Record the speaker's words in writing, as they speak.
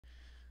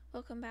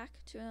Welcome back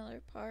to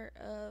another part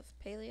of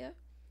Palia.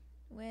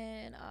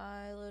 When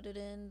I loaded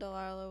in,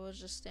 Delilah was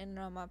just standing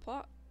on my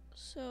plot.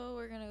 So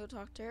we're gonna go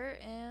talk to her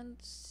and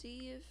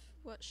see if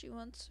what she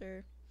wants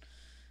or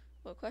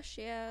what quest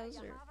she has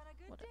or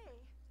whatever.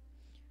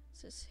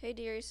 Says, "Hey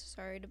dearie,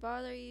 sorry to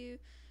bother you,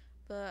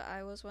 but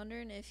I was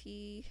wondering if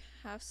you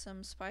have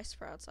some spice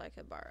sprouts I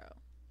could borrow."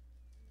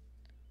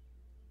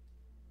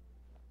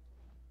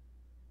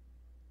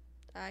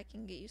 "I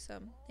can get you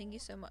some. Thank you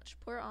so much.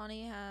 Poor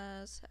Ani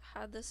has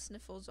had the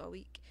sniffles all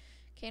week.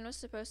 Kane was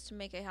supposed to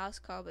make a house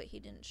call, but he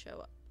didn't show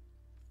up.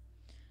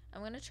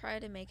 I'm gonna try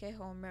to make a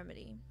home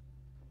remedy."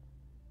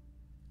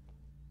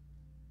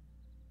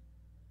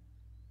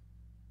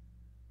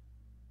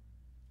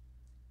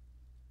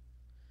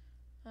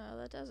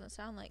 That doesn't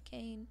sound like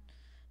Kane.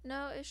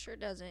 No, it sure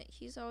doesn't.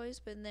 He's always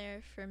been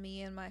there for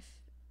me and me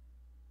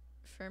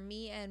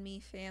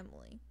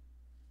family.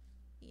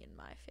 Me and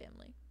my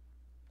family.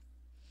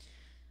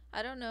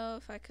 I don't know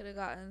if I could have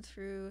gotten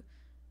through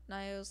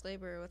Nio's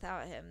labor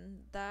without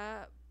him.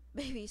 That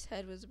baby's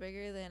head was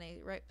bigger than a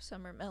ripe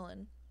summer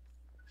melon.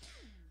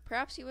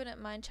 Perhaps you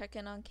wouldn't mind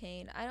checking on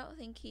Kane. I don't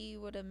think he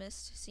would have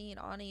missed seeing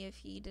Ani if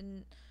he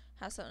didn't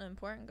have something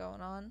important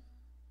going on.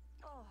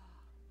 Oh,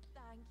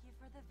 thank you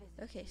for the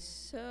visit. Okay,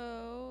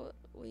 so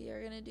we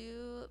are gonna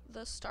do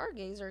the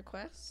Stargazer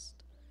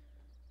quest,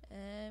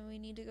 and we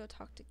need to go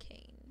talk to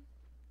Kane.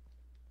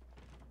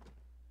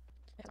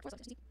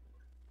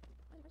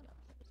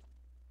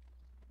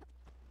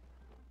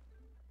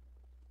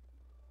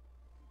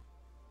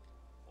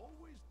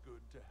 Always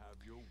good to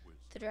have your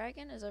wisdom. The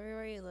dragon is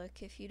everywhere you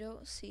look. If you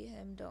don't see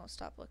him, don't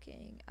stop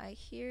looking. I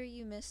hear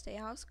you missed a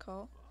house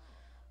call.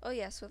 Oh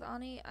yes, with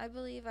Ani, I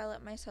believe I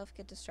let myself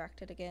get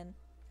distracted again.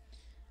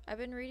 I've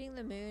been reading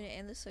the moon,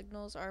 and the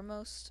signals are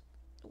most...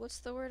 what's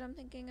the word I'm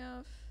thinking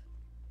of?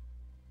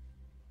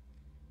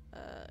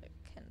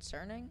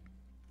 Concerning?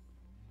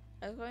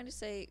 I was going to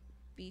say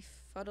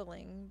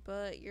befuddling,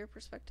 but your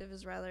perspective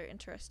is rather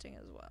interesting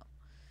as well.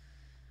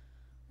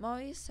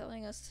 Molly is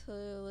telling us to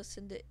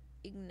listen to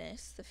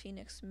Ignis, the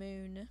Phoenix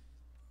Moon,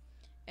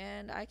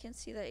 and I can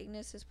see that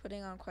Ignis is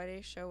putting on quite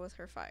a show with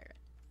her fire.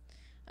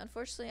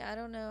 Unfortunately, I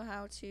don't know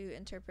how to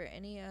interpret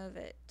any of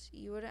it.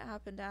 You wouldn't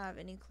happen to have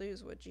any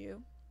clues, would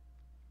you?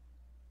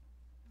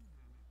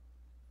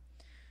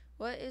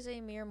 What is a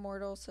mere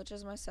mortal such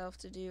as myself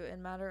to do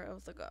in matter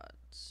of the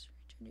gods?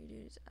 Return to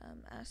duties.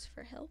 Ask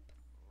for help?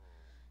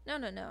 No.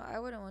 I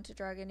wouldn't want to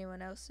drag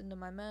anyone else into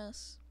my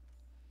mess.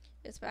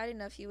 It's bad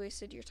enough you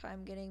wasted your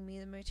time getting me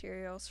the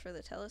materials for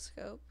the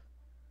telescope.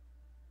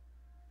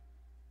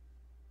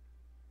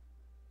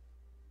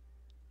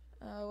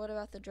 What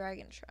about the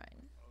dragon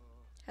shrine?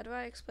 How do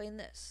I explain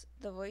this?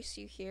 The voice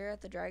you hear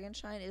at the dragon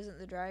shrine isn't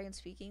the dragon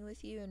speaking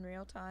with you in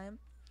real time.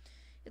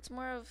 It's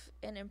more of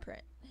an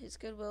imprint, his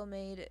goodwill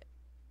made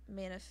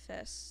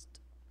manifest.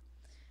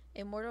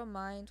 A mortal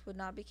mind would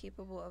not be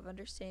capable of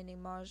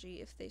understanding Magi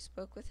if they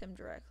spoke with him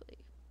directly.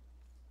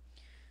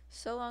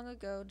 So long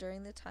ago,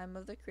 during the time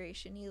of the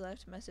creation, he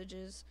left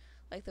messages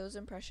like those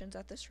impressions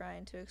at the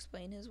shrine to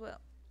explain his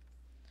will.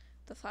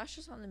 The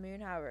flashes on the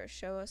moon, however,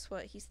 show us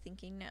what he's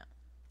thinking now.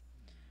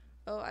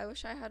 Oh, I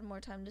wish I had more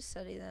time to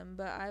study them,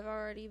 but I've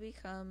already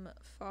become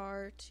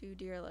far too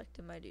derelict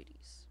in my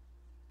duties.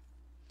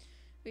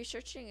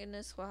 Researching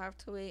Ignis will have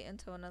to wait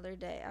until another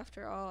day.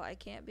 After all, I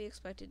can't be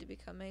expected to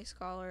become a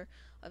scholar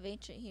of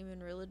ancient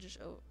human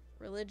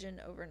religion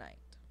overnight.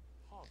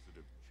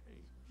 Positive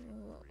change.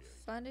 We'll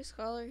find a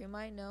scholar who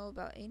might know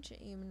about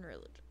ancient human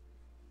religion.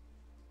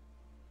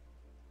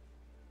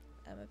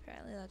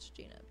 Apparently that's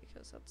Gina,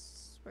 because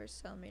that's where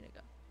it's telling me to go.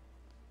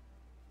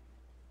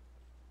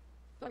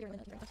 Hope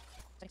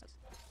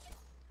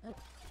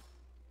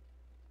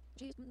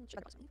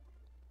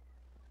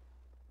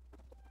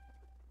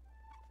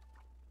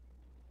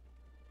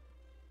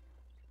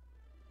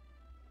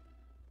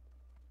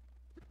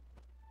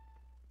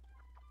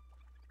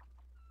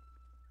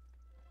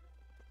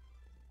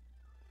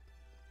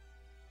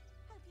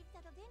you've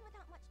settled in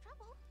without much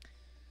trouble.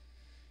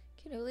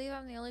 Can you believe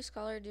I'm the only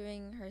scholar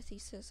doing her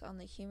thesis on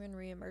the human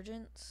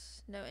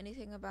reemergence? Know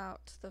anything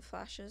about the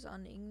flashes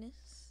on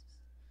Ignis?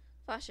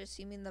 Flashes,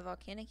 you mean the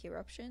volcanic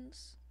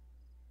eruptions?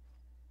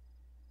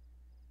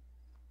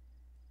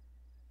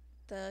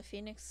 The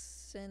Phoenix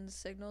sends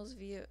signals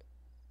via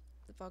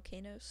the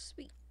volcano?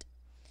 Sweet.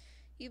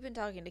 You've been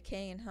talking to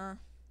Kane, huh?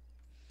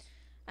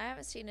 I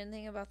haven't seen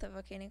anything about the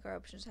volcanic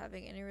eruptions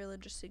having any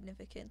religious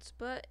significance,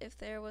 but if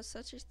there was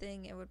such a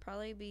thing, it would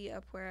probably be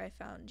up where I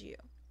found you.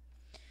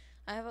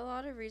 I have a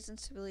lot of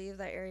reasons to believe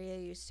that area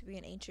used to be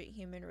an ancient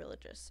human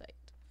religious site.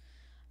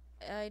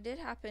 I did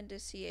happen to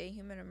see a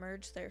human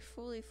emerge there,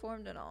 fully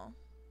formed and all.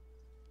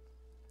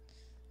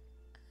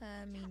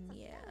 I mean,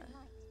 yeah.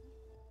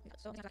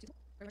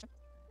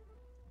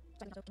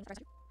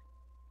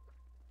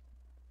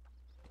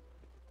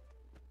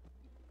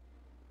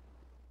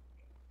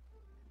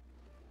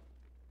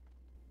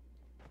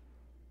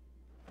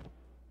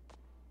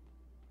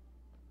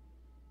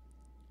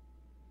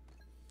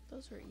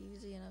 Those were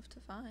easy enough to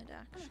find,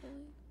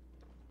 actually.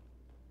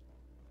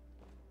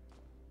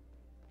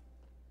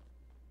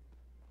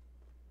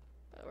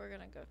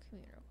 go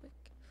commune real quick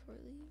before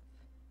we leave.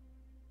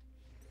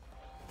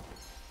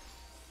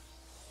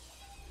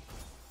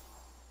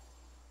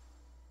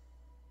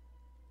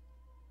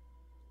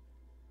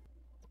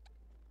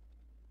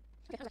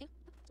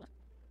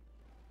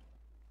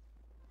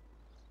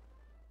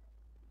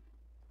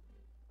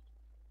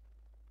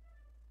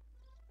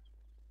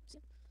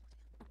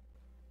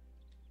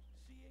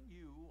 Seeing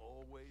you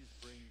always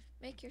brings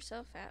Make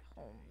yourself at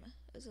home.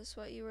 Is this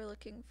what you were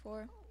looking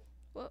for?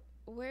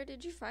 Where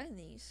did you find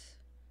these?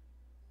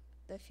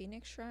 The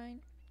Phoenix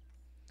Shrine?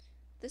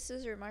 This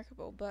is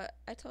remarkable, but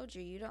I told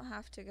you, you don't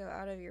have to go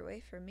out of your way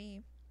for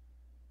me.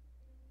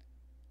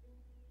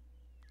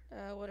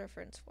 What are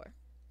friends for?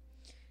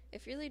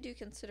 If you really do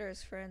consider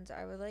us friends,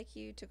 I would like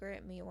you to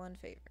grant me one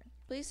favor.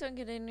 Please don't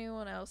get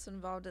anyone else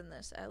involved in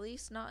this, at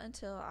least not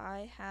until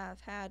I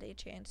have had a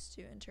chance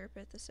to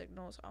interpret the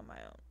signals on my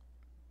own.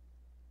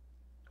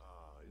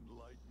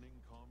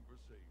 enlightening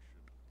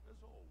conversation, as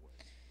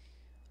always.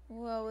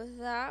 Well, with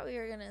that, we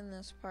are going to end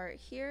this part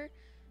here.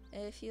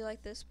 If you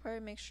like this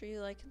part, make sure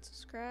you like and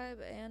subscribe,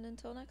 and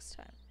until next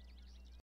time.